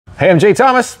Hey, I'm Jay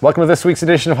Thomas. Welcome to this week's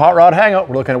edition of Hot Rod Hangout.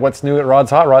 We're looking at what's new at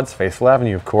Rod's Hot Rods, Faithful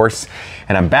Avenue, of course.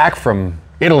 And I'm back from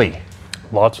Italy.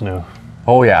 Lots new.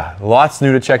 Oh yeah, lots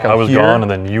new to check out. I was gone, and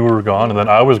then you were gone, and then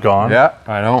I was gone. Yeah,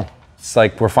 I know. It's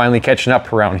like we're finally catching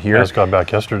up around here. I just got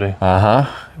back yesterday.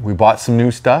 We bought some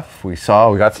new stuff. We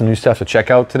got some new stuff to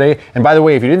check out today. And by the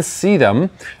way, if you didn't see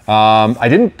them,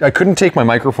 I couldn't take my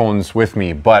microphones with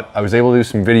me, but I was able to do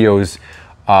some videos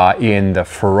in the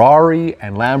Ferrari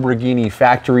and Lamborghini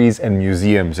factories and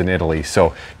museums in Italy.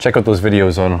 So check out those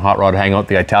videos on Hot Rod Hangout,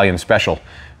 the Italian special.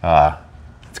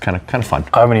 It's kind of fun.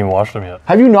 I haven't even watched them yet.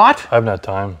 Have you not? I haven't had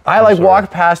time. I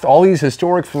walked past all these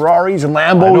historic Ferraris and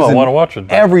Lambos. I know, I want to watch it.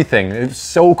 Everything. It's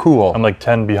so cool. I'm like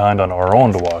 10 behind on our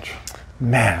own to watch.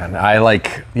 Man,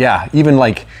 even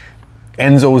like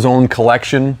Enzo's own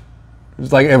collection.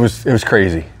 It was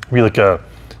crazy. It'd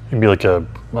be like a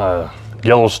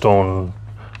Yellowstone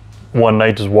one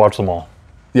night, just watch them all.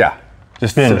 Yeah.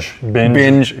 Just binge.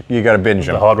 You got to binge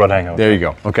them. The Hot Rod Hangout. There you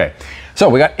go. Okay. So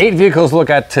we got 8 vehicles to look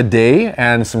at today,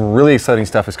 and some really exciting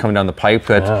stuff is coming down the pipe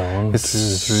that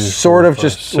is sort of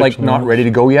just like not ready to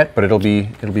go yet, but it'll be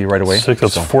right away. 6.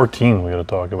 That's 14 we got to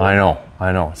talk about.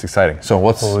 I know. It's exciting. So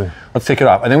let's take it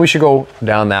off. And then we should go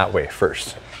down that way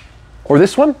first. Or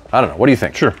this one? I don't know. What do you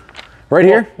think? Sure. Right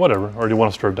here? Whatever. Or do you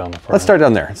want to start down that far? Let's start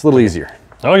down there. It's a little easier.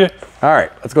 Okay. All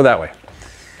right. Let's go that way.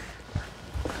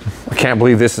 I can't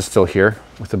believe this is still here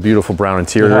with a beautiful brown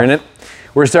interior in it.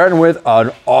 We're starting with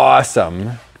an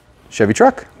awesome Chevy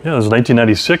truck. Yeah, this is a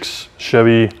 1996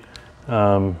 Chevy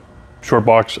short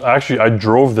box. Actually, I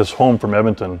drove this home from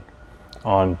Edmonton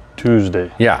on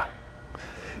Tuesday. Yeah.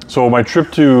 So my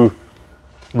trip to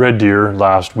Red Deer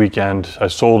last weekend, I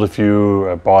sold a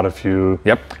few, I bought a few.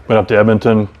 Yep. Went up to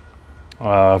Edmonton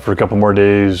for a couple more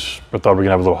days. I thought we were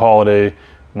gonna have a little holiday.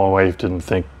 My wife didn't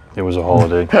think it was a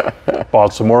holiday.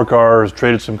 Bought some more cars,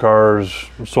 traded some cars,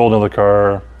 sold another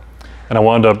car. And I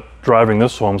wound up driving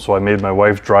this home, so I made my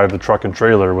wife drive the truck and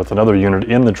trailer with another unit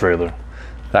in the trailer.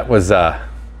 That was a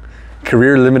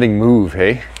career-limiting move,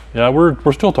 hey? Yeah,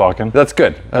 we're still talking. That's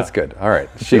good. That's good. All right.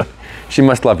 She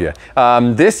must love you.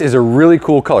 This is a really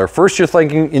cool color. First, you're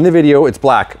thinking in the video it's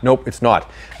black. Nope, it's not.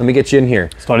 Let me get you in here.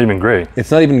 It's not even gray.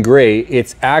 It's not even gray.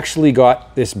 It's actually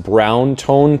got this brown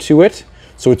tone to it,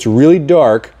 so it's really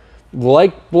dark,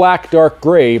 like black, dark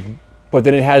gray. But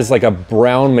then it has like a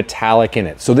brown metallic in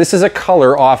it. So this is a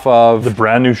color off of the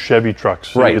brand new Chevy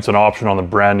trucks. Right. It's an option on the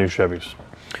brand new Chevys.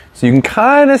 So you can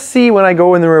kind of see when I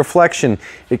go in the reflection,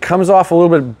 it comes off a little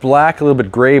bit black, a little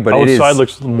bit gray, but it is. Outside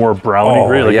looks more browny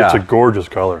gray. Like it's a gorgeous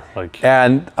color.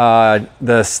 And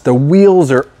the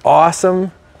wheels are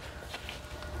awesome.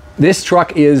 This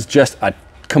truck is just a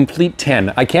complete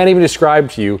 10. I can't even describe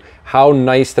to you how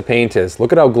nice the paint is.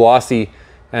 Look at how glossy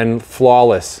and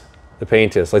flawless the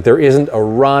paint is. Like there isn't a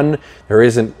run, there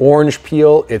isn't orange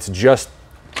peel. It's just.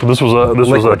 So this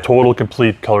was a total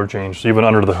complete color change. So even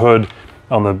under the hood,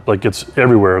 it's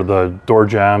everywhere. The door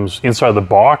jambs, inside the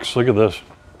box. Look at this,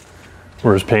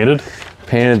 where it's painted.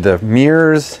 Painted the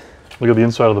mirrors. Look at the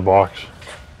inside of the box.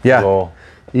 Yeah.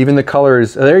 Even the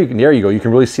colors. There you go. You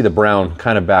can really see the brown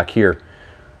kind of back here.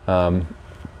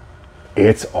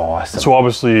 It's awesome. So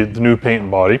obviously the new paint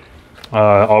and body.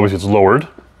 Obviously it's lowered.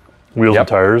 Wheels and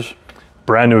tires.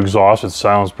 Brand new exhaust. It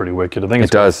sounds pretty wicked. I think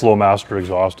it's got a Flowmaster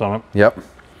exhaust on it. Yep.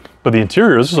 But the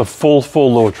interior, this is a full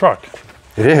low truck.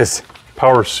 It is.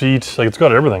 Power seats, it's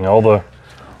got everything. All the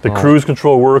cruise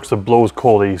control works. The blows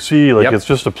cold AC. It's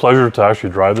just a pleasure to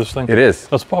actually drive this thing. It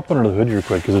is. Let's pop under the hood here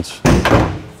quick because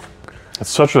it's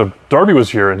such a. Darby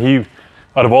was here and he,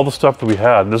 out of all the stuff that we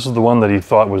had, this is the one that he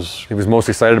thought was. He was most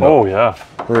excited about. Oh yeah.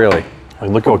 Really?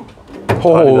 Look how.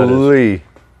 Holy.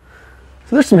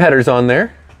 So there's some headers on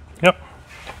there. Yep.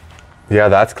 Yeah,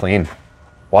 that's clean.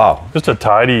 Wow. Just a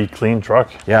tidy, clean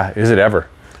truck. Yeah, is it ever?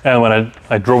 And when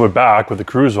I drove it back with the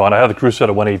cruise on, I had the cruise set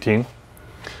at 118,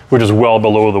 which is well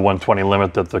below the 120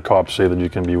 limit that the cops say that you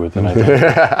can be within, I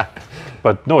think.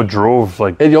 But no, it drove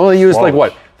like. And you only used like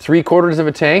what, 3/4 of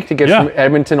a tank to get from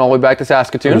Edmonton all the way back to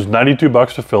Saskatoon? It was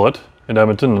 $92 to fill it in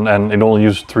Edmonton, and it only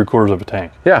used 3/4 of a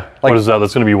tank. Yeah. What is that?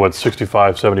 That's going to be what,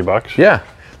 65, 70 bucks? Yeah.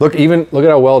 Look at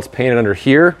how well it's painted under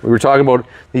here. We were talking about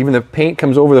even the paint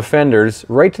comes over the fenders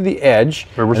right to the edge,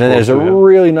 and then there's a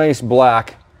really nice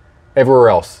black everywhere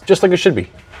else, just like it should be.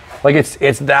 Like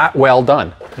it's that well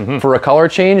done. For a color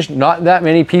change, not that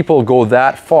many people go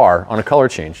that far on a color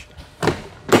change.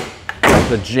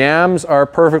 The jambs are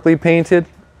perfectly painted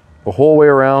the whole way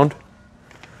around.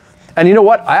 And you know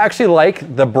what? I actually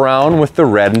like the brown with the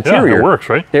red interior. Yeah, it works,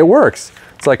 right? It works.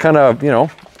 It's like kind of,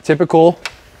 typical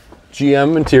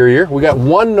GM interior. We got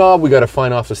one knob we got to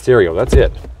find off the stereo. That's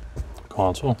it.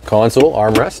 Console. Console,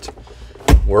 armrest.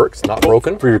 works, not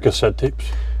broken. For your cassette tapes.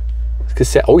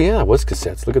 Cassette. Oh yeah, it was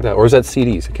cassettes. Look at that. Or is that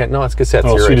CDs? I can't. No, it's cassettes.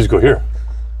 Oh, CDs go here.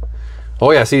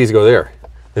 Oh yeah, CDs go there.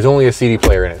 There's only a CD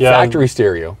player in it. Yeah, Factory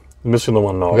stereo. Missing the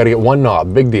one knob. We got to get one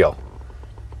knob. Big deal.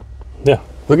 Yeah.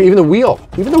 Look at even the wheel.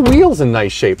 Even the wheel's in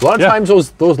nice shape. A lot of times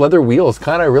those leather wheels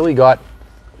kind of really got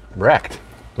wrecked.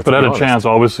 But I had a chance.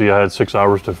 Obviously, I had 6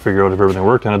 hours to figure out if everything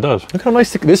worked, and it does. Look how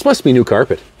nice. This must be new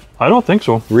carpet. I don't think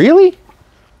so. Really?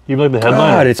 Even like the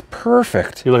headliner. God, it's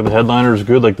perfect. You like the headliner is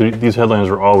good. Like these headliners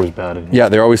are always bad in here. Yeah,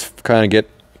 they're always kind of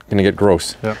gonna get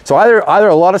gross. Yeah. So either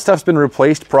a lot of stuff's been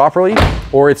replaced properly,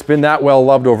 or it's been that well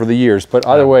loved over the years. But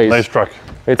either way, Nice truck.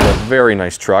 it's a very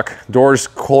nice truck. Doors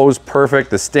close perfect.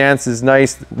 The stance is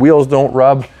nice. Wheels don't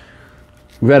rub.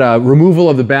 We've got a removal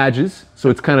of the badges, so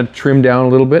it's kind of trimmed down a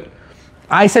little bit.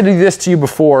 I said this to you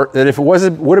before, that if it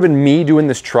would have been me doing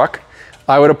this truck,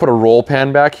 I would have put a roll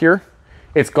pan back here.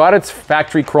 It's got its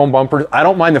factory chrome bumpers. I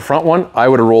don't mind the front one. I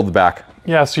would have rolled the back.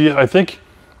 Yeah, see, I think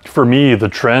for me, the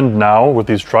trend now with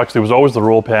these trucks, there was always the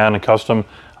roll pan and custom.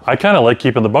 I kind of like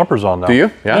keeping the bumpers on now. Do you?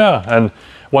 Yeah. Yeah, and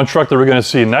one truck that we're going to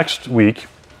see next week,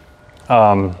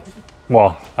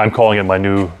 well, I'm calling it my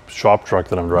new shop truck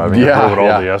that I'm driving. I drove it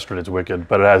all day yesterday. It's wicked.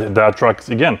 But that truck,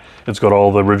 again, it's got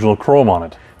all the original chrome on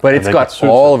it. But it's got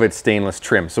all of its stainless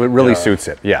trim, so it really suits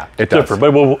it. Yeah, it does. Different,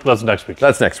 but that's next week.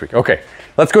 That's next week. Okay,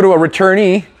 let's go to a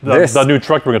returnee. That new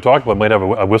truck we're going to talk about might have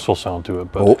a whistle sound to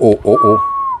it. But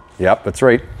Oh. Yep, that's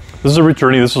right. This is a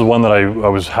returnee. This is one that I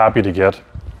was happy to get.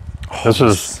 This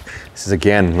is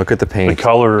again, look at the paint. The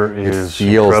color is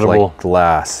feels incredible. Like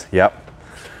glass. Yep.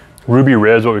 Ruby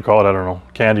red is what we call it. I don't know.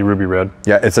 Candy ruby red.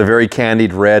 Yeah, it's a very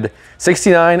candied red.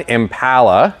 69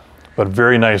 Impala. But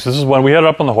very nice. This is one we had it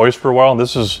up on the hoist for a while. And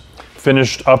this is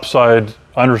finished upside,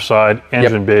 underside,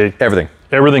 engine bay. Everything.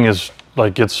 Everything is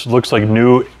like looks like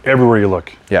new everywhere you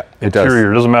look. Yeah, it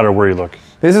Interior, doesn't matter where you look.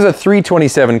 This is a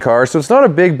 327 car, so it's not a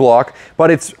big block,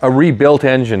 but it's a rebuilt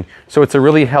engine. So it's a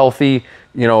really healthy,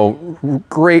 you know,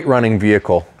 great running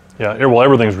vehicle. Yeah, well,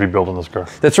 everything's rebuilt in this car.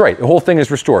 That's right. The whole thing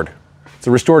is restored. It's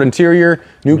a restored interior,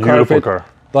 new Beautiful carpet. car.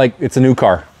 Like it's a new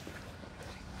car.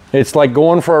 It's like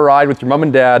going for a ride with your mom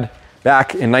and dad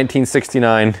back in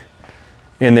 1969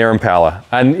 in their Impala.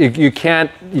 And you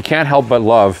can't help but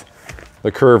love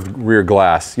the curved rear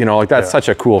glass. You know, like that's such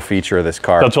a cool feature of this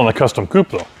car. That's on a custom coupe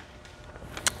though.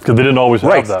 Because they didn't always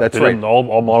have that. That's right.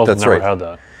 All models never had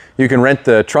that. You can rent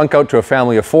the trunk out to a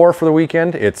family of 4 for the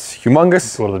weekend. It's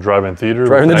humongous. Go to the drive-in theater.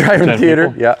 Drive-in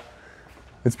theater, yeah.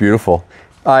 It's beautiful.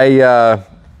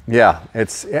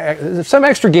 It's some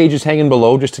extra gauges hanging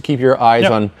below just to keep your eyes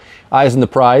on the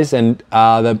prize, and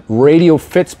the radio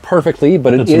fits perfectly,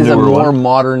 but it's a more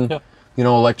modern, you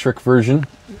know, electric version,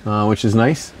 which is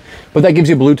nice. But that gives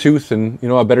you Bluetooth and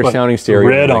a better sounding stereo.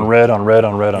 Red on red on red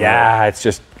on red on red. Yeah, it's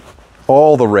just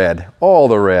all the red, all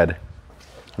the red.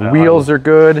 The wheels are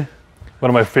good. One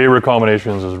of my favorite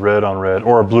combinations is red on red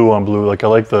or blue on blue. Like I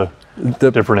like the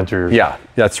different interiors. Yeah,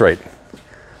 that's right.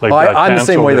 Like I'm the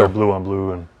same way though. Blue on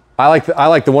blue, and I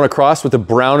like the one across with the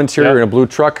brown interior and a blue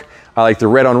truck. I like the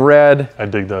red on red. I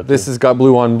dig that. This has got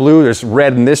blue on blue. There's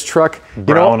red in this truck.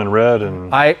 Brown and red,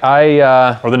 and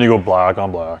or then you go black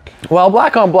on black. Well,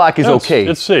 black on black is okay.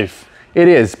 It's safe. It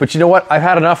is, but you know what? I've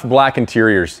had enough black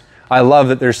interiors. I love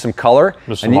that there's some color.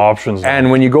 There's some options.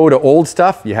 And when you go to old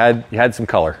stuff, you had some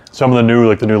color. Some of the new,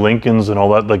 like the new Lincolns and all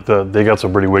that, like they got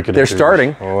some pretty wicked. They're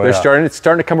starting. It's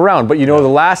starting to come around. But the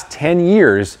last 10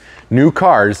 years, new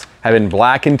cars have been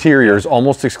black interiors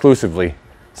almost exclusively.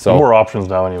 So more options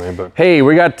now, anyway. But hey,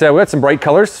 we got some bright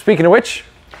colors. Speaking of which,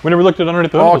 we never looked at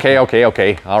underneath the hood.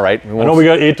 Okay. All right. I know we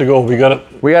got 8 to go. We got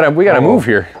it. We got to move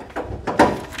here.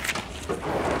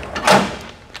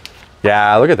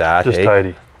 Yeah, look at that. Just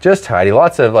tidy. Just tidy.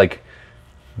 Lots of like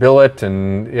billet,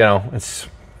 and it's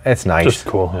nice. Just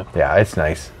cool. Yeah, it's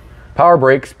nice. Power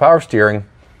brakes, power steering.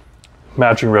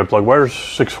 Matching red plug wires,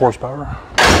 6 horsepower.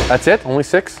 That's it? Only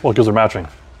 6? Well, because they're matching.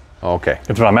 Okay.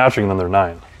 If they're not matching, then they're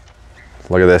 9.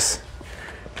 Look at this.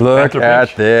 Look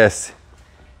at this.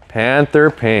 Panther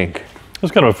Pink.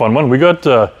 It's kind of a fun one. We got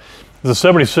the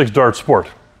 76 Dart Sport.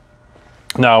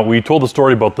 Now, we told the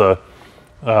story about the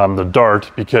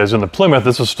Dart because in the Plymouth,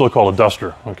 this is still called a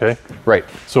Duster, okay? Right.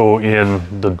 So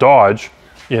in the Dodge,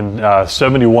 in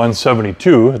 71,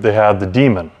 72, they had the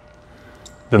Demon.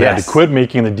 Then they had to quit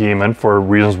making the Demon for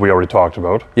reasons we already talked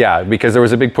about. Yeah, because there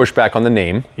was a big pushback on the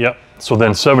name. Yep. So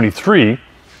then 73,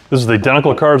 this is the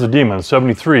identical car as the Demon. In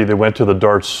 73, they went to the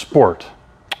Dart Sport.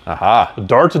 Aha. The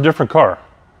Dart's a different car.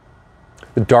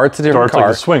 The Dart's a different car. Dart's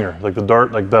like the Swinger. Like the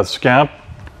Dart, like that Scamp,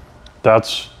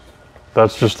 that's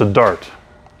just the Dart.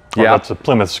 Or that's a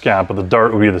Plymouth Scamp, but the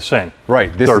Dart would be the same.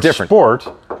 Right, this Dart is different. Sport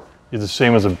is the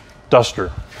same as a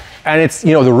Duster. And it's,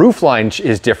 you know, the roof line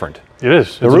is different. It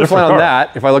is. The roof line on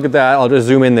that, if I look at that, I'll just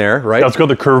zoom in there, right? That's got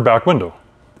the curved back window.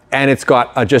 And it's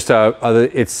got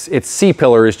its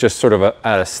C-pillar is just sort of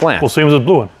at a slant. Well, same as the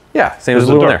blue one. Yeah, same as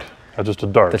the blue one there. That's just a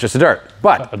Dart. That's just a Dart.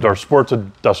 But a Dart Sport's a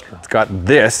Duster. It's got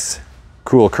this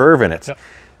cool curve in it. Yep.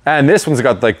 And this one's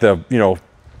got like the, you know,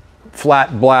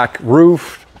 flat black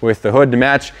roof with the hood to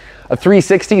match. A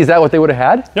 360, is that what they would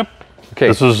have had? Yep. Okay.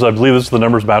 This is, I believe this is the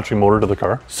numbers matching motor to the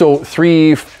car. So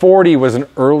 340 was an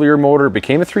earlier motor,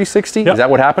 became a 360? Yep. Is that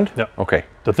what happened? Yeah. Okay.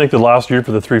 I think the last year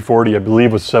for the 340, I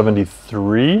believe, was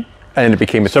 73. And it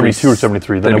became a 72 or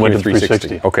 73. Then it went to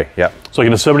 360. Okay, yeah. So like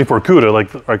in a 74 CUDA,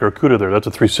 like our CUDA there, that's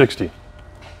a 360.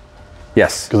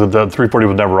 Yes. Because the 340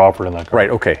 was never offered in that car. Right,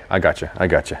 okay, I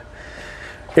gotcha.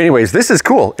 Anyways, this is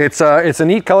cool. It's a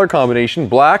neat color combination.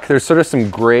 Black, there's sort of some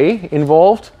gray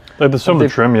involved. Like some of the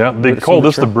trim, yeah. They call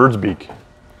this the bird's beak.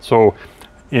 So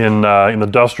in the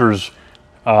Dusters,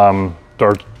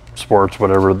 Dart Sports,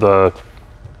 whatever, the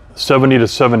 70 to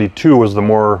 72 was the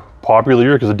more popular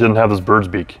year because it didn't have this bird's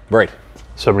beak. Right.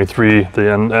 73,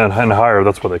 and higher,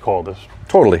 that's what they call this.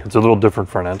 Totally. It's a little different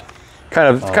front end.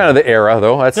 Kind of the era,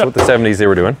 though. That's what the 70s they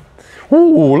were doing.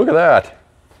 Ooh, look at that.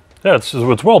 Yeah, it's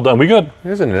well done.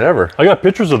 Isn't it ever? I got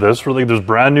pictures of this where like there's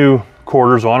brand new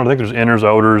quarters on it. I think there's inners,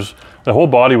 outers. The whole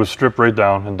body was stripped right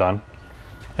down and done.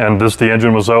 And the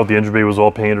engine was out, the engine bay was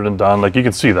all painted and done. Like you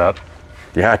can see that.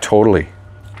 Yeah, totally.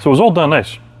 So it was all done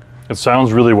nice. It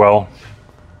sounds really well.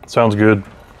 It sounds good.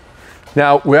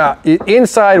 Now,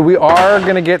 inside we are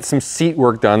gonna get some seat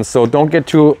work done, so don't get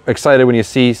too excited when you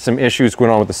see some issues going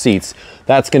on with the seats.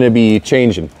 That's gonna be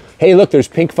changing. Hey, look, there's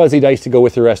pink fuzzy dice to go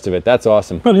with the rest of it. That's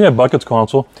awesome. But yeah, buckets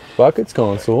console. Buckets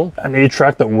console. An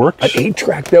 8-track that works. An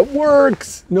 8-track that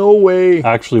works. No way.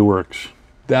 Actually works.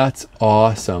 That's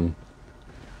awesome.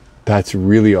 That's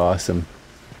really awesome.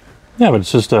 Yeah, but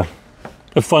it's just a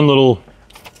fun little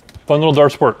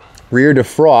Dart Sport. Rear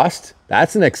defrost.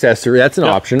 That's an accessory. That's an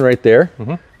option right there.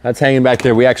 Mm-hmm. That's hanging back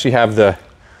there. We actually have the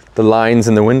lines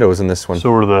in the windows in this one.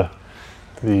 So are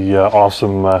the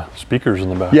awesome speakers in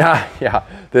the back. Yeah.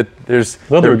 I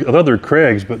thought they're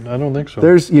Craig's, but I don't think so.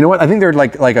 You know what? I think they're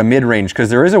like a mid-range because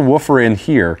there is a woofer in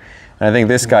here, and I think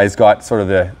this guy's got sort of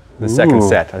the second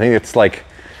set. I think it's like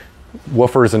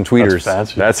woofers and tweeters.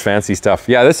 That's fancy. That's fancy stuff.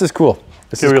 Yeah, this is cool.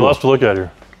 We got lots to look at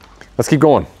here. Let's keep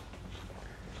going.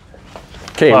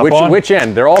 Okay, which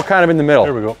end? They're all kind of in the middle.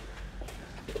 There we go.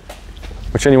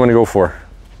 Which end you want to go for?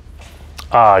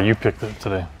 You picked it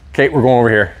today. Okay, we're going over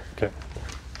here. Okay.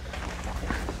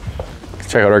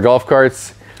 Let's check out our golf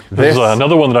carts. This is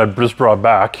another one that I just brought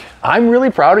back. I'm really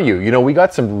proud of you. You know, we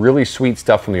got some really sweet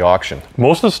stuff from the auction.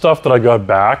 Most of the stuff that I got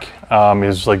back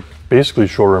is like basically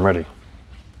showroom ready.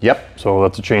 Yep. So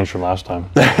that's a change from last time.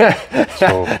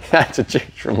 That's a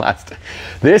change from last time.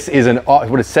 This is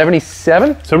what is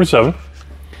 77? 77.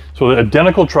 So the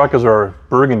identical truck as our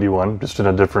burgundy one, just in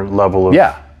a different level of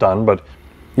done, but.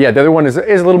 Yeah, the other one is a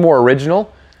little more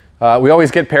original. We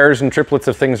always get pairs and triplets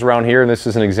of things around here, and this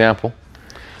is an example.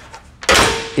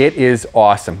 It is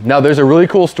awesome. Now, there's a really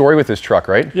cool story with this truck,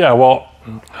 right? Yeah, well,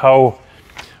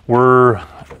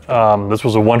 this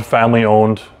was a one family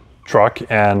owned truck,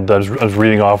 and I was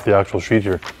reading off the actual sheet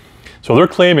here. So they're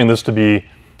claiming this to be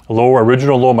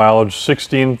original low mileage,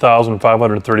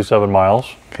 16,537 miles.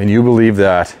 Can you believe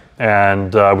that?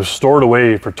 And was stored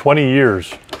away for 20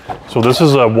 years. So this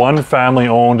is a one family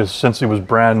owned since it was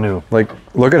brand new. Like,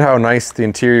 look at how nice the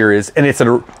interior is. And it's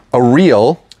a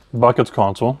real buckets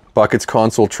console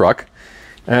truck.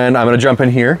 And I'm gonna jump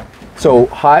in here. So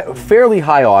fairly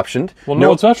high optioned. Well,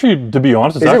 no, it's actually, to be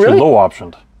honest, it's actually low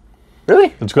optioned.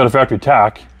 Really? It's got a factory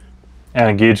tack and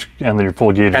a gauge, and then your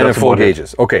full gauge. And the full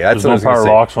gauges. Okay, that's There's no power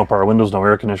locks, no power windows, no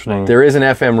air conditioning. There is an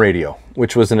FM radio,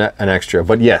 which was an extra,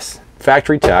 but yes,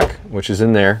 factory tack, which is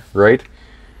in there, right?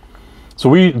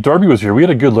 So Darby was here. We had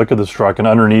a good look at this truck, and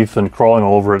underneath and crawling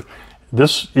all over it.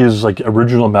 This is like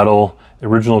original metal,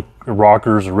 original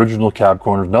rockers, original cab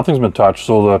corners. Nothing's been touched.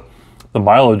 So the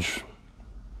mileage,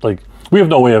 like, we have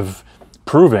no way of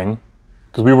proving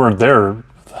because we weren't there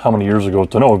how many years ago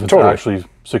to know if it's actually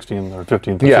 16 or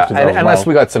 15. Yeah, unless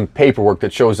we got some paperwork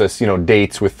that shows us,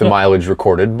 dates with the mileage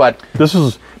recorded. But this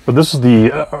is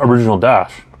the original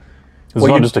dash. It's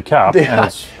not just a cap.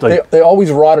 They always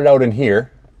rotted out in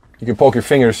here. You can poke your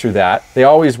fingers through that. They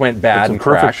always went bad and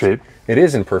cracked. It's in perfect shape. It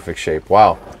is in perfect shape.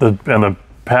 Wow. And the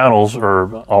panels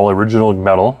are all original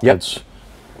metal. Yep.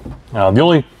 The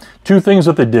only two things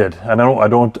that they did, and I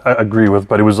don't agree with,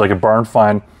 but it was like a barn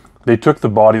find. They took the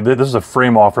body. This is a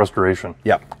frame-off restoration.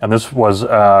 Yep. And this was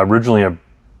originally a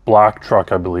black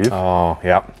truck, I believe. Oh,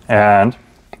 yeah. And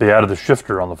they added a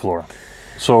shifter on the floor.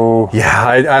 So yeah,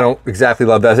 I don't exactly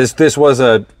love that. This was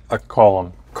a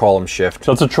column shift.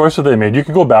 So it's a choice that they made. You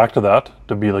could go back to that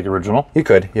to be like original. You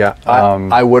could, yeah.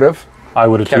 I would have. I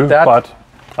would have too, that. but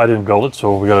I didn't build it,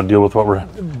 so we got to deal with what we're.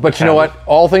 But you know what?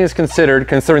 All things considered,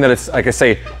 considering that it's, like I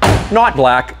say, not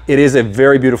black, it is a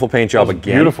very beautiful paint job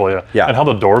again. Beautiful, yeah. Yeah. And how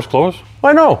the doors close.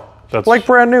 I know. That's like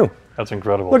brand new. That's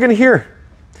incredible. Look in here.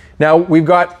 Now we've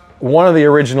got one of the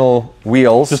original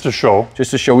wheels. Just to show.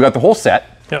 Just to show. We got the whole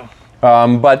set. Yeah.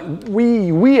 But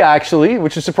we actually,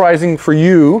 which is surprising for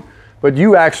you, but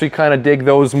you actually kind of dig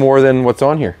those more than what's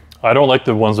on here. I don't like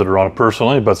the ones that are on it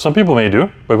personally, but some people may do,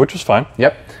 but which is fine.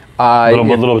 Yep. A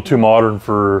little bit too modern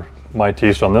for my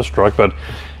taste on this truck, but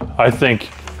I think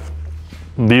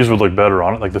these would look better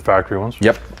on it, like the factory ones.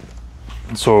 Yep.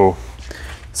 So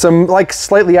some like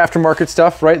slightly aftermarket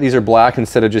stuff, right? These are black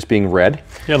instead of just being red.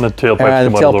 Yeah, and the tailpipes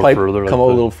come out a little further. Come out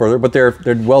a little further, but they're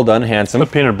well done, handsome. The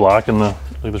painted black and the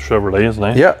Chevrolet is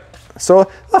nice. Yeah.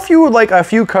 So a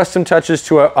few custom touches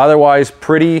to a otherwise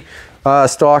pretty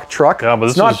stock truck. Yeah, but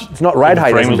it's not ride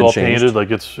height hasn't been all changed. Painted,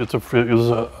 like it was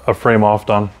a frame off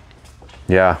done.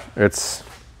 Yeah, it's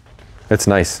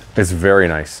nice. It's very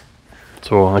nice.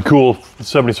 So a cool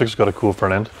 76 got a cool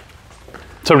front end.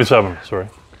 77, sorry.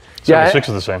 76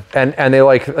 is the same. And they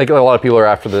like a lot of people are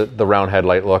after the round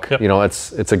headlight look. Yep. You know,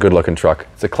 it's a good looking truck.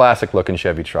 It's a classic looking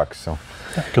Chevy truck. So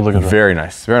good looking truck. Very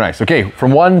nice. Very nice. Okay,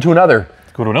 from one to another.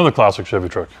 Go to another classic Chevy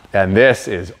truck. And this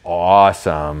is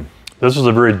awesome. This is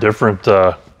a very different.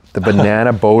 The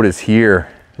banana boat is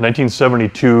here.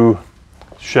 1972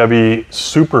 Chevy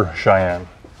Super Cheyenne.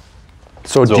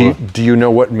 So do you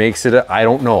know what makes it? I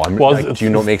don't know. Do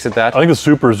you know what makes it that? I think the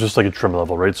Super is just like a trim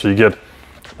level, right? So you get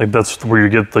like that's where you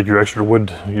get like your extra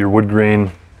wood, your wood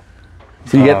grain.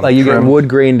 So you get you get wood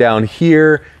grain down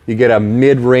here. You get a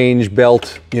mid-range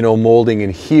belt, molding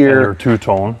in here. And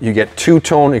two-tone. You get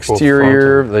two-tone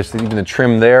exterior. There's even the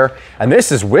trim there, and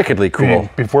this is wickedly cool.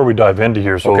 Before we dive into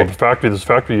here, so this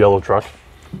factory yellow truck,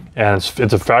 and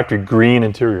it's a factory green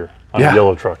interior on a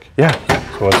yellow truck. Yeah.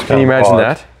 So it's Can you imagine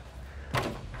that?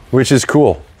 Which is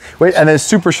cool. Wait, and then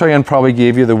Super Cheyenne probably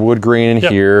gave you the wood grain in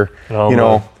here.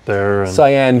 And there. And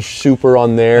Cyan Super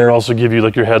on there. And also give you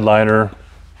like your headliner.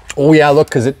 Oh yeah, look,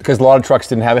 because a lot of trucks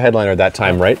didn't have a headliner at that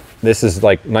time, right? This is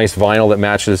like nice vinyl that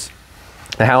matches.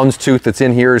 The houndstooth that's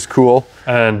in here is cool.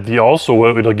 And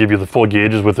it'll give you the full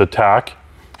gauges with the tack.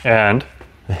 And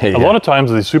a lot of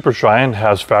times the Super Cheyenne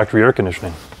has factory air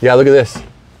conditioning. Yeah, look at this.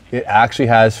 It actually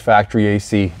has factory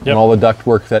AC and all the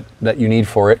ductwork that you need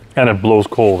for it. And it blows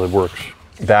cold, it works.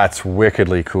 That's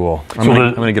wickedly cool. I'm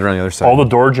gonna get around the other side. All the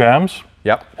door jambs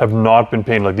have not been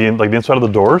painted. Like the inside of the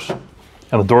doors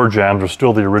and the door jambs are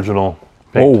still the original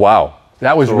paint. Oh wow,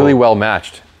 that was really well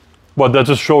matched. Well, that's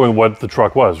just showing what the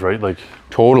truck was, right? Like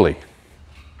totally.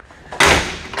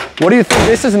 What do you think?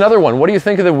 This is another one. What do you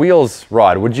think of the wheels,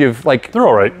 Rod? Would you have They're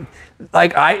all right.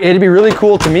 It'd be really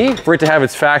cool to me for it to have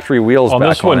its factory wheels on back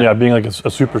this one, on it. being like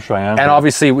a Super Cheyenne. And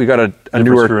obviously we got a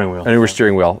newer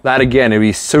steering wheel. That again, it'd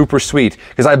be super sweet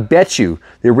because I bet you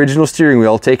the original steering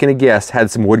wheel, taking a guess,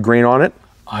 had some wood grain on it.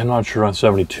 I'm not sure on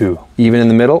 72. Even in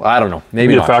the middle? I don't know.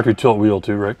 Maybe not. A factory tilt wheel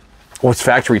too, right? Oh, it's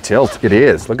factory tilt. It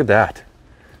is. Look at that.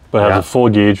 But it has a full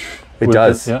gauge. It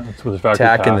does. It's with a factory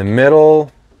tack in the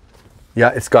middle. Yeah,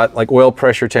 it's got like oil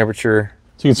pressure, temperature.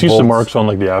 So you can see some marks on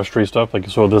like the ashtray stuff. Like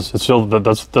so, it's still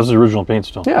that's the original paint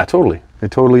still. Yeah, totally.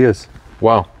 It totally is.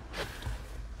 Wow.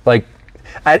 Like,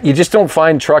 you just don't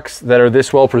find trucks that are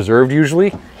this well preserved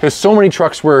usually. There's so many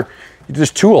trucks where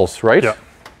just tools, right? Yeah.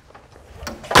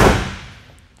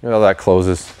 Look how that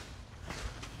closes.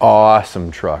 Awesome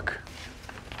truck.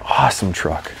 Awesome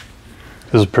truck.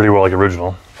 This is pretty well like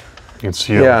original. You can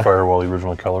see on the firewall the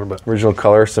original color, but original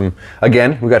color.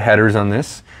 Again, we got headers on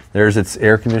this. There's its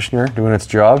air conditioner doing its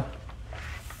job.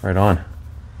 Right on.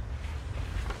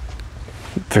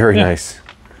 Very nice.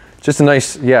 Just a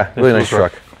nice, really nice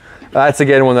truck. That's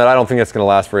again one that I don't think that's going to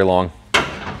last very long.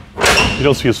 You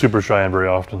don't see a Super Cheyenne very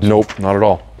often. So. Nope, not at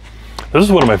all. This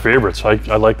is one of my favorites. I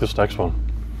like this next one.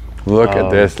 Look at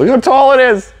this. Look how tall it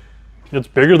is. It's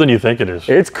bigger than you think it is.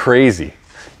 It's crazy.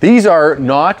 These are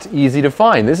not easy to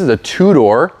find. This is a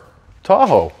two-door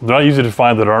Tahoe. They're not easy to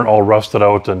find that aren't all rusted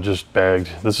out and just bagged.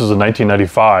 This is a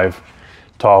 1995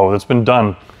 Tahoe that's been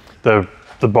done. The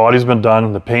body's been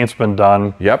done, the paint's been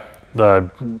done. Yep. The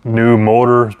new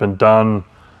motor has been done.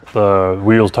 The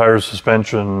wheels, tires,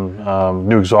 suspension,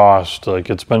 new exhaust. Like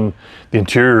it's been, the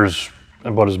interior's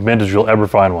about as mint as you'll ever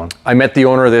find one. I met the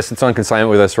owner of this. It's on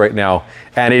consignment with us right now.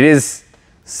 And it is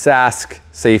Sask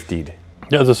safetied.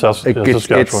 Yeah, it's a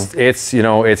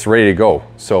Saskatchewan. It's ready to go.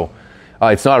 So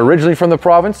It's not originally from the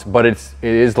province, but it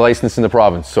is licensed in the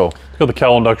province. So it's got the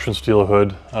cowl induction steel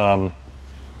hood.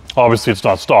 Obviously, it's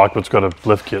not stock, but it's got a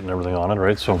lift kit and everything on it,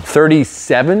 right? So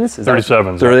 37s. Is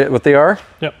 37s. That what they are?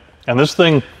 Yep. And this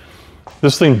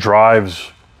thing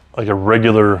drives like a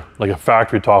regular, like a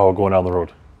factory Tahoe going down the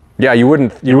road. Yeah, you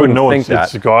wouldn't know think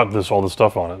it's got all this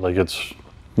stuff on it. Like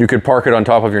you could park it on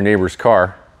top of your neighbor's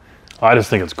car. I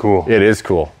just think it's cool. It is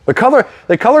cool.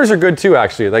 The colors are good too,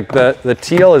 actually. Like the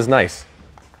teal is nice.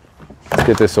 Let's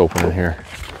get this open in here.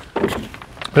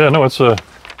 Yeah, no, it's a.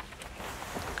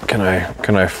 Can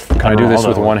I do this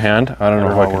with one hand? I don't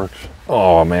know how it works.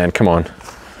 Oh man, come on.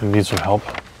 You need some help.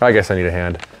 I guess I need a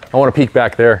hand. I want to peek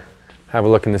back there, have a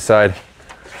look in the side.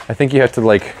 I think you have to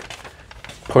like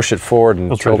push it forward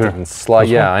and tilt it and slide.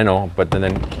 Yeah, I know, but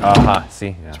then see.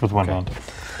 Yeah. It's with one hand.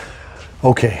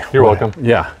 Okay. You're welcome.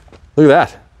 Yeah. Look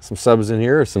at that. Some subs in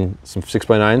here, some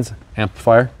 6x9s,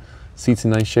 amplifier, seats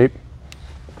in nice shape.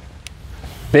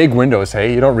 Big windows,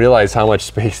 hey? You don't realize how much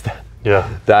space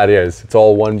that is. It's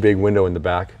all one big window in the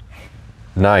back.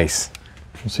 Nice.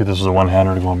 You see, this is a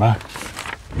one-hander going back.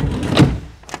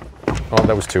 Oh,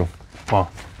 that was two. Well,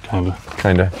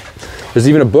 kinda. There's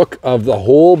even a book of the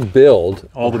whole build,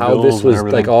 of how this was,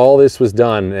 like all this was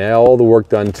done, and all the work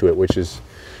done to it, which is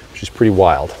pretty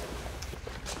wild.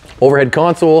 Overhead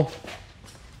console.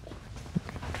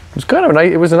 It was kind of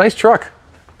it was a nice truck.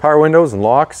 Power windows and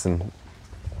locks and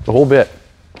the whole bit.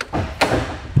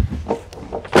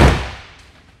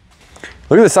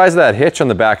 Look at the size of that hitch on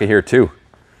the back of here too.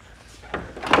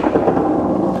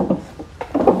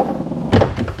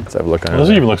 Let's have a look on it. This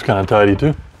even looks kind of tidy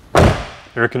too.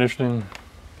 Air conditioning.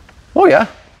 Oh yeah,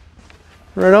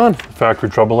 right on. Factory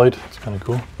trouble light. It's kind of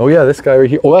cool. Oh yeah, this guy right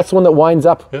here. Oh, that's the one that winds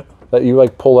up. Yep. That you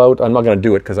like pull out. I'm not going to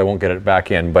do it because I won't get it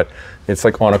back in, but it's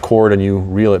like on a cord and you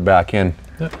reel it back in.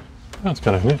 Yeah, that's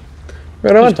kind of neat.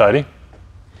 Right on. Just tidy.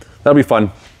 That'll be fun.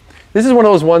 This is one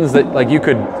of those ones that like you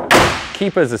could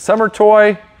keep as a summer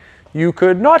toy. You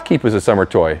could not keep as a summer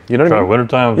toy. You know what I mean?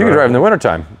 Wintertime. You can drive in the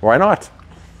wintertime. Why not?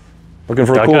 Looking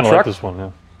for a cool truck? I like this one,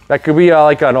 yeah. That could be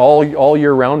like an all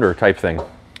year rounder type thing.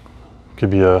 Could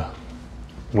be a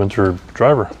winter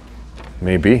driver.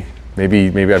 Maybe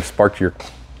I've sparked your.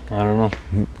 I don't know.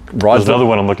 There's another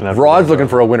one I'm looking at. Rod's looking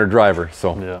for a winter driver.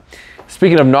 So yeah.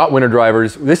 Speaking of not winter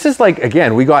drivers, this is like,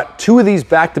 again, we got two of these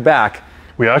back to back.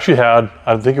 We actually had,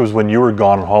 I think it was when you were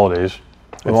gone on holidays.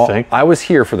 I was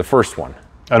here for the first one.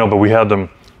 I know, but we had them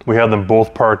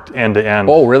both parked end to end.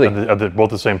 Oh, really? Both at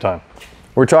the same time.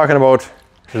 We're talking about.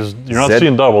 You're not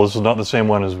seeing double. This is not the same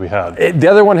one as we had. The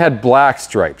other one had black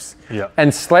stripes. Yeah.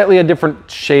 And slightly a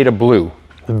different shade of blue.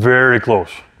 Very close.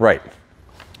 Right.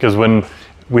 Because when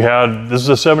we had, this is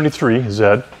a 73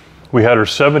 Z, we had our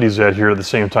 70 Z here at the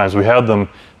same time. So we had them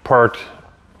parked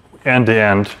end to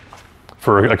end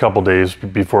for a couple days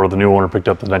before the new owner picked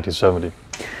up the 1970.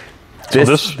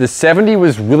 The 70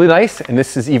 was really nice, and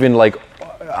this is even like,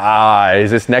 is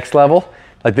this next level?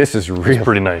 Like this is really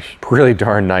pretty nice. Really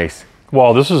darn nice.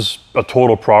 Well, this is a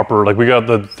total proper, like we got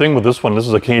the thing with this one, this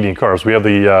is a Canadian car, so we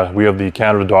have the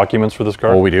Canada documents for this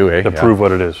car. Oh, we do, eh? To prove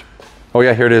what it is. Oh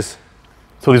yeah, here it is.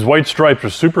 So these white stripes are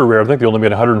super rare. I think they only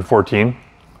made 114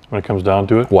 when it comes down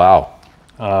to it. Wow.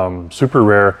 Super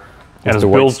rare. And it's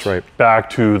built back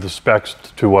to the specs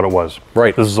to what it was.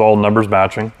 Right. This is all numbers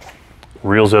matching.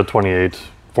 Real Z28,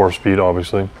 4-speed,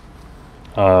 obviously.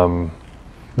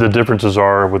 The differences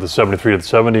are with the 73 to the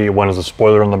 70, one is a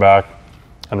spoiler on the back,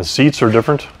 and the seats are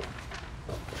different.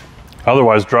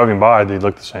 Otherwise, driving by, they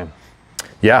look the same.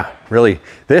 Yeah, really.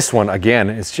 This one, again,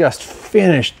 is just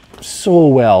finished so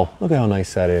well. Look at how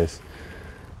nice that is.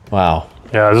 Wow.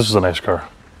 Yeah, this is a nice car.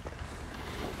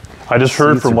 I just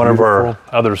heard from one of our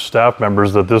other staff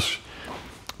members that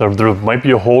there might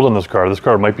be a hold on this car. This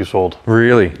car might be sold.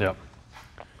 Really? Yeah.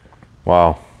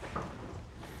 Wow.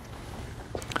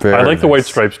 I like the white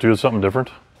stripes too. It's something different.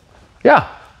 Yeah.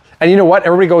 And you know what?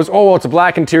 Everybody goes, oh, well, it's a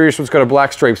black interior, so it's got a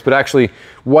black stripes. But actually,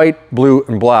 white, blue,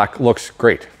 and black looks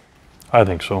great. I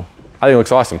think so. I think it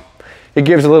looks awesome. It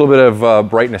gives a little bit of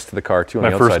brightness to the car, too, on the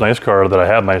outside. My first nice car that I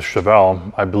had, my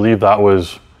Chevelle, I believe that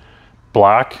was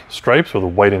black stripes with a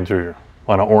white interior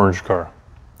on an orange car.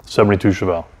 72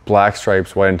 Chevelle. Black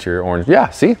stripes, white interior, orange. Yeah,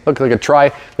 see? Look like a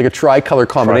tri-color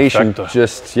combination. Trifecta.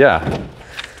 Just, yeah.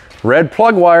 Red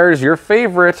plug wires, your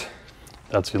favorite.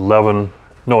 That's 9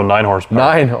 horsepower.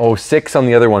 906 on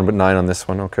the other one, but 9 on this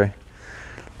one. Okay.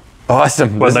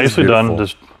 Awesome. But nicely done.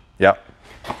 Just yeah.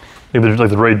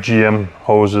 Like the right GM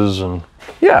hoses and.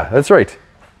 Yeah, that's right.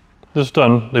 Just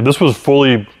done. Like this was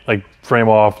fully like frame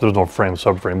off. There's no frame,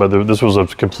 subframe, but this was a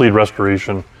complete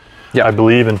restoration. Yeah. I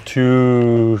believe in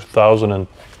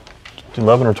 2012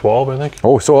 11 or 12, I think.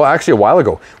 Oh, so actually a while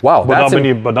ago. Wow. But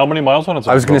not many miles on it.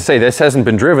 I was going to say, this hasn't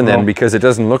been driven then because it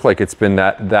doesn't look like it's been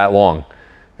that long.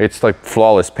 It's like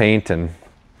flawless paint and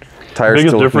tires. The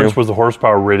biggest difference was the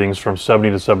horsepower ratings from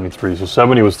 70 to 73. So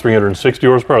 70 was 360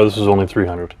 horsepower. This is only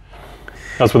 300.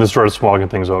 That's when they started smogging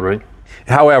things out, right?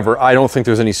 However, I don't think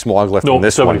there's any smog left in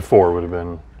this 74 one. would have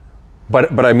been.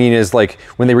 But I mean, is like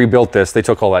when they rebuilt this, they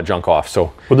took all that junk off.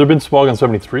 So would there have been smog on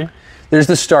 73? There's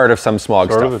the start of some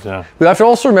smog stuff. Of it, yeah. We have to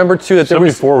also remember too that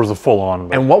 74 was the full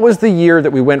on. And what was the year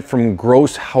that we went from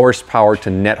gross horsepower to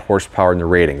net horsepower in the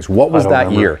ratings? What was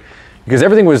that year? Because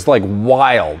everything was like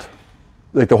wild.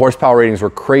 Like the horsepower ratings were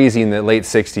crazy in the late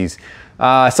 60s.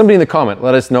 Somebody in the comment,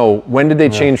 let us know, when did they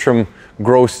change from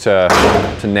gross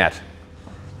to net?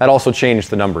 That also changed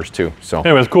the numbers too. So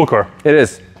anyway, it's a cool car. It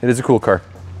is. It is a cool car.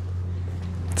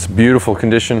 It's beautiful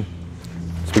condition,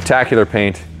 spectacular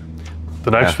paint.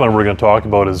 The next one we're going to talk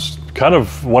about is kind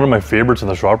of one of my favorites in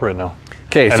the shop right now.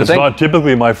 Okay, and so it's not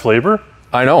typically my flavor.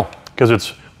 I know. Because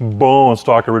it's bone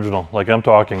stock original. Like I'm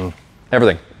talking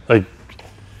everything. Like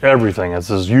everything. This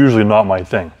is usually not my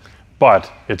thing,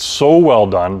 but it's so well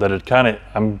done that it kind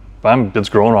of it's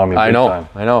growing on me. Big time.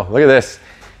 I know. Look at this,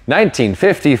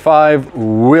 1955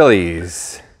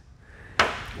 Willys.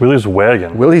 Willys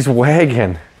wagon. Willys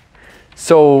wagon.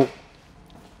 So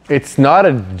it's not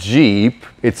a Jeep,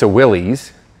 it's a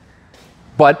Willys,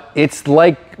 but it's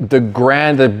like the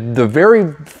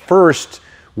very first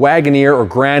Wagoneer or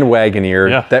Grand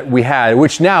Wagoneer that we had,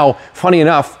 which now, funny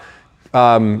enough,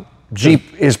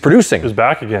 Jeep is producing. Is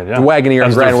back again, yeah. The Wagoneer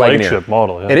and Grand Wagoneer. Flagship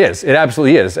model, yeah. It is, it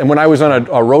absolutely is. And when I was on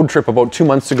a road trip about 2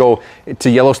 months ago to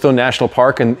Yellowstone National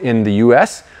Park in the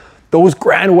US, those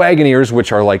Grand Wagoneers,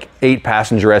 which are like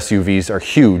 8-passenger SUVs, are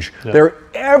huge. Yeah. They're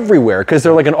everywhere because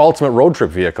they're like an ultimate road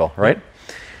trip vehicle, right?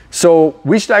 So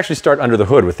we should actually start under the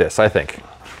hood with this, I think.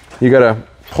 You gotta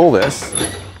pull this,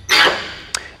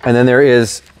 and then there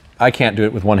is, I can't do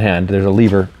it with one hand, there's a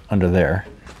lever under there,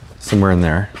 somewhere in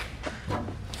there.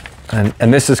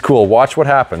 And this is cool, watch what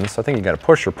happens. I think you gotta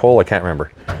push or pull, I can't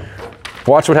remember.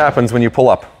 Watch what happens when you pull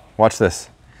up. Watch this.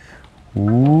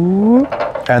 Ooh.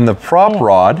 And the prop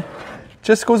rod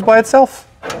just goes by itself.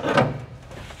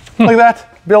 Like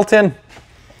that, built in.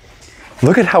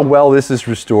 Look at how well this is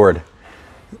restored.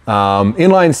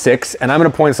 Inline 6, and I'm going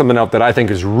to point something out that I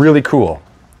think is really cool.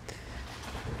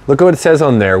 Look at what it says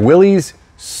on there, Willys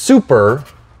Super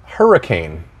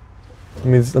Hurricane. Let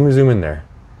me zoom in there.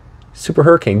 Super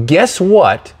Hurricane. Guess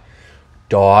what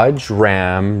Dodge,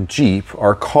 Ram, Jeep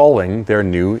are calling their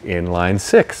new inline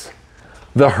 6?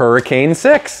 The Hurricane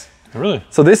 6. Really?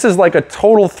 So this is like a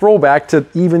total throwback to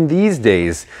even these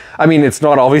days. I mean, it's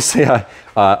not obviously a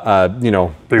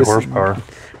big horsepower.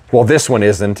 Well, this one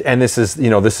isn't, and this is,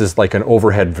 this is like an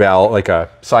overhead valve, like a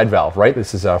side valve, right?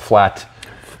 This is a flat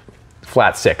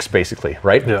 6, basically,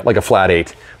 right? Yeah. Like a flat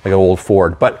 8, like an old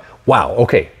Ford. But wow,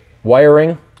 okay,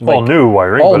 wiring. All new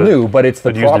wiring. All new, but it's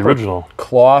the proper original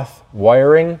cloth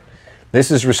wiring.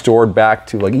 This is restored back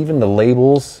to, like, even the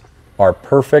labels are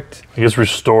perfect. It gets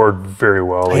restored very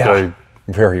well. Like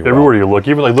very well. Everywhere you look,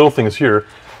 even like little things here,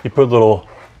 you put little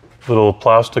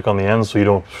plastic on the end so you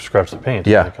don't scratch the paint.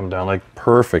 Yeah, come down like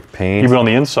perfect paint. Even on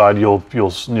the inside, you'll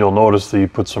notice that you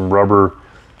put some rubber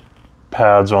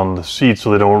pads on the seats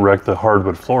so they don't wreck the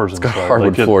hardwood floors inside. It's got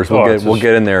hardwood floors. We'll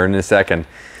get in there in a second.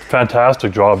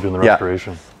 Fantastic job doing the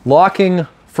restoration. Locking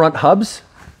front hubs.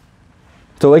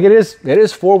 So like it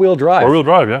is four-wheel drive. Four-wheel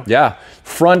drive, yeah. Yeah.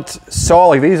 Front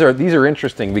solid. These are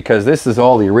interesting because this is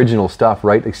all the original stuff,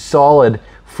 right? Like solid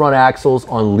front axles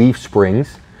on leaf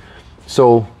springs.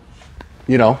 So,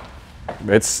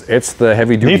 it's the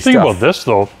heavy duty stuff. The neat thing about this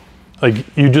though, like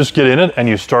you just get in it and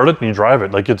you start it and you drive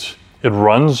it. Like it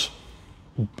runs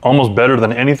almost better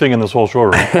than anything in this whole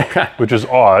showroom, which is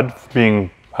odd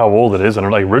being how old it is and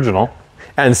like original.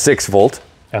 And 6 volt.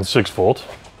 And 6 volt.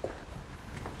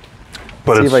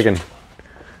 But see if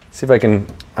I can.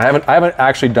 I haven't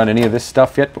actually done any of this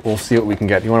stuff yet, but we'll see what we can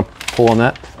get. You want to pull on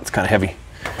that? It's kind of heavy.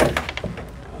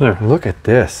 There. Look at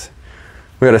this.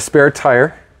 We got a spare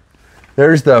tire.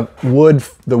 There's the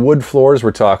wood floors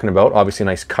we're talking about. Obviously, a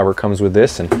nice cover comes with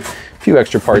this, and a few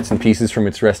extra parts and pieces from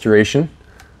its restoration.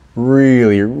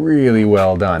 Really, really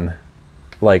well done.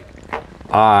 Like,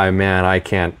 man, I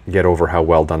can't get over how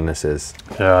well done this is.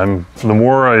 Yeah, the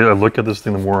more I look at this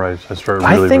thing, the more I start really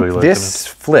liking it. I think this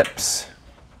flips.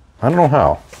 I don't know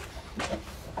how.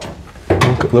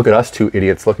 Look at us two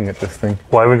idiots looking at this thing.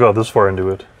 Well, I haven't got this far into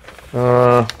it.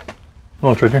 Oh,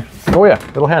 it's right here. Oh yeah,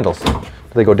 little handles.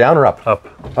 Do they go down or up? Up.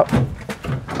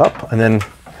 Up, and then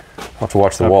I'll have to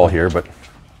watch the wall here, but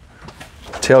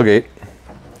tailgate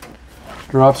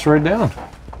drops right down.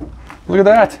 Look at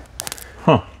that.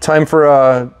 Time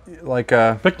for like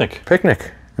a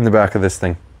picnic in the back of this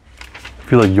thing. I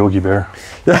feel like Yogi Bear.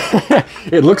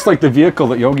 It looks like the vehicle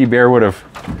that Yogi Bear would have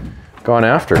gone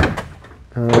after.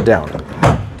 Down.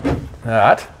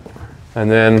 That. And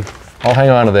then I'll hang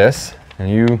on to this, and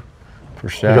you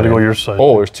push that. You gotta go your side.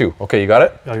 Oh, there's two. Okay, you got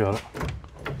it? I got it.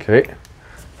 Okay.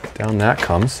 Down that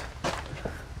comes.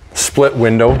 Split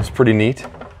window is pretty neat.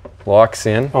 Locks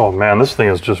in. Oh man, this thing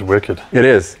is just wicked. It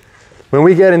is. When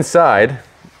we get inside,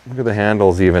 look at the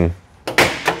handles even.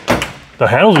 The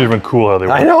handles are even cool how they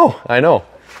work. I know.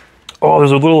 Oh,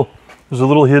 there's a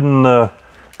little hidden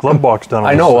glove box down on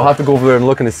I this know, side. we'll have to go over there and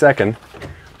look in a second.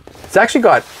 It's actually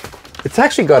got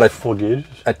a Full gauge.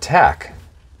 a tack.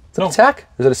 Is it a tack?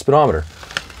 Or is it a speedometer?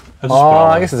 That's a Oh,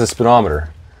 speedometer. I guess it's a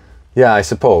speedometer. Yeah, I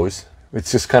suppose.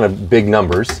 It's just kind of big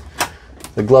numbers.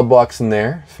 The glove box in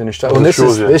there, finished up. Oh, And this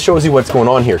shows you what's going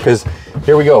on here, because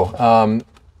here we go.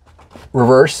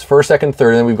 Reverse, first, second, third,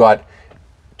 and then we've got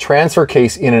transfer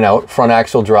case in and out, front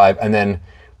axle drive, and then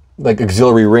like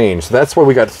auxiliary range. So that's where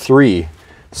we got 3.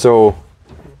 So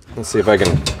let's see if I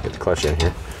can get the clutch in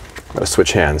here. Gotta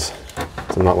switch hands,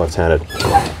 so I'm not left-handed.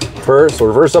 First, so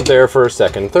reverse up there, first,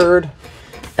 second, third.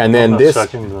 And then this,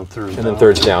 second, and then third. and then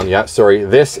third's down. Yeah, sorry.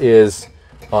 This is,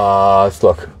 let's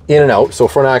look, in and out. So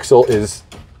front axle is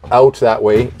out that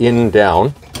way, in,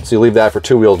 down. So you leave that for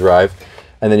 2-wheel drive.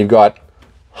 And then you've got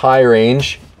high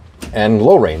range and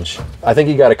low range. I think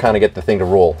you got to kind of get the thing to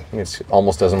roll. It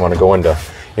almost doesn't want to go into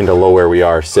low where we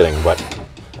are sitting, but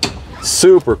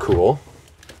super cool.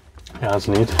 Yeah, that's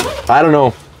neat. I don't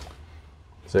know.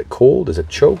 Is it cold? Is it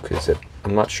choke? Is it,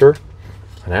 I'm not sure.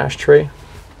 An ashtray?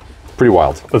 Pretty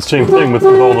wild. But same thing with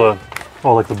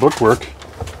all like the bookwork.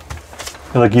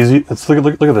 And like easy. It's look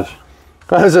at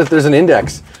this. There's an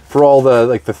index for all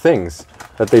the the things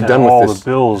that they've done with all this. the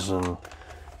bills and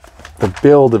The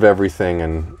build of everything,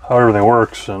 and how everything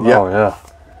works. And Yeah. oh yeah.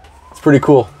 it's pretty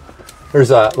cool. There's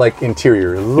like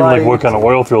interior Even light. like what kind of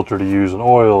oil filter to use and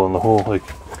oil and the whole like.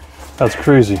 That's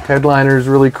crazy. Headliner is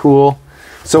really cool.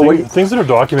 So Things that are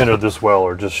documented this well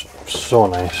are just so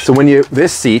nice. So when you,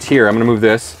 this seat here, I'm gonna move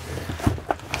this.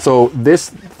 So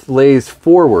this lays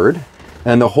forward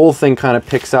and the whole thing kind of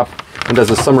picks up and does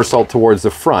a somersault towards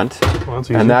the front. Well, that's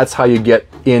easy. And that's how you get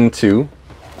into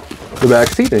the back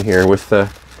seat in here with the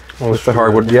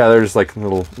hardwood. Yeah, there's like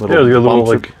little you got little,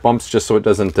 like- bumps just so it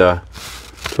doesn't So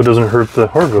it doesn't hurt the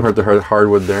hardwood. hurt the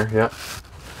hardwood there, yeah.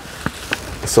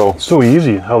 So So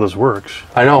easy how this works.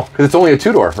 I know, because it's only a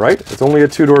 2-door, right? It's only a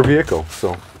 2-door vehicle,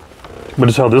 so But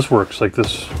it's how this works. Like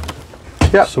this.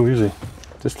 yeah, So easy.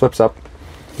 just flips up.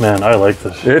 Man, I like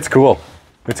this. It's cool.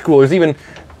 It's cool. There's even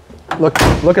look in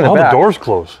the All the back. doors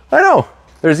close. I know.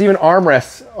 There's even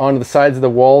armrests on the sides of the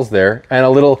walls there, and a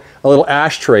little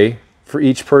ashtray for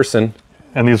each person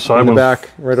And these side in the ones back,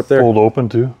 right up there. fold open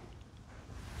too.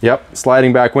 Yep,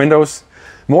 sliding back windows.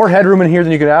 More headroom in here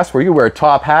than you could ask for. You could wear a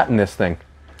top hat in this thing.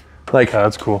 Like, Yeah,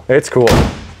 that's cool. it's cool.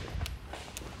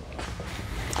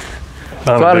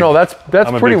 So I don't know. That's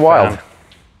I'm a pretty big wild.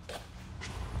 fan.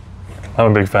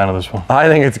 I'm a big fan of this one. I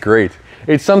think it's great.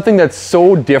 It's something that's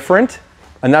so different,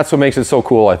 and that's what makes it so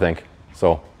cool, I think.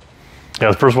 So, Yeah,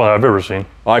 it's the first one I've ever seen.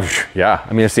 yeah,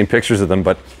 I mean, I've seen pictures of them,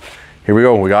 but here we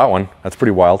go. We got one. That's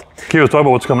pretty wild. Okay, let's talk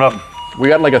about what's coming up. We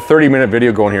got like a 30-minute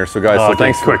video going here, so guys, so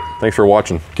Okay, thanks for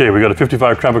watching. Okay, we got a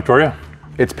 55 Crown Victoria.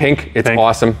 It's pink. It's Pink.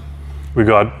 awesome. We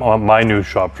got my new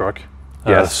shop truck.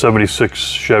 Yes. 76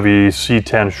 Chevy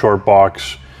C-10 short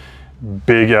box,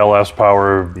 big LS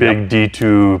power, big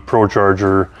D2 Pro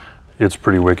Charger. It's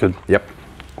pretty wicked. Yep.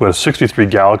 We got a 63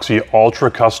 Galaxy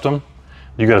Ultra Custom.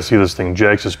 You got to see this thing.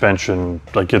 Jag suspension,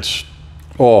 like it's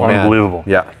Oh man. unbelievable.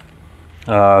 Yeah.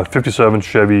 57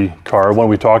 Chevy car. One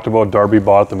we talked about, Darby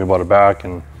bought, then we bought it back,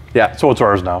 and Yeah. so it's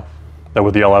ours now. That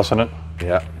with the LS in it.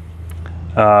 Yeah.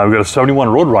 We got a 71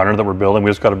 Roadrunner that we're building. We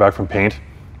just got it back from paint.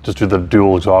 Just did the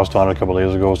dual exhaust on it a couple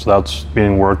days ago, so that's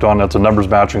being worked on. That's a numbers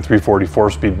matching 340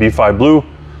 4-speed B5 Blue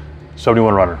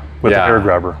 71 Runner with the air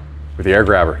grabber. With the air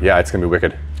grabber. Yeah, it's gonna be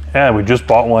wicked. And we just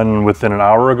bought one within an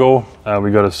hour ago.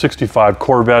 We got a 65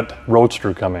 Corvette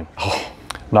Roadster coming. Oh.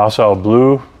 Nassau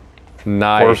Blue,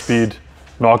 Nice. 4-speed,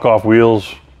 knockoff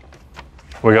wheels.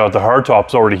 We got the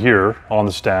hardtops already here on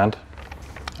the stand.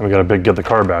 And we got to get the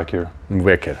car back here.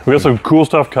 Wicked. We got some cool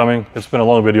stuff coming. It's been a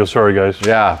long video, sorry guys.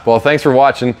 Yeah. Well, thanks for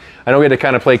watching. I know we had to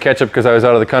kind of play catch up because I was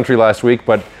out of the country last week,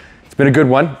 but it's been a good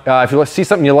one. If you see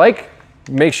something you like,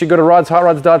 make sure you go to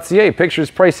rodshotrods.ca. Pictures,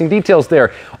 pricing, details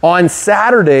there. On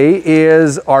Saturday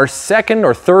is our second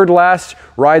or third last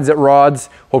Rides at Rods.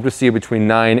 Hope to see you between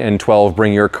 9 and 12.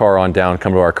 Bring your car on down.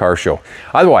 Come to our car show.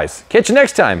 Otherwise, catch you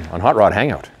next time on Hot Rod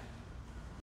Hangout.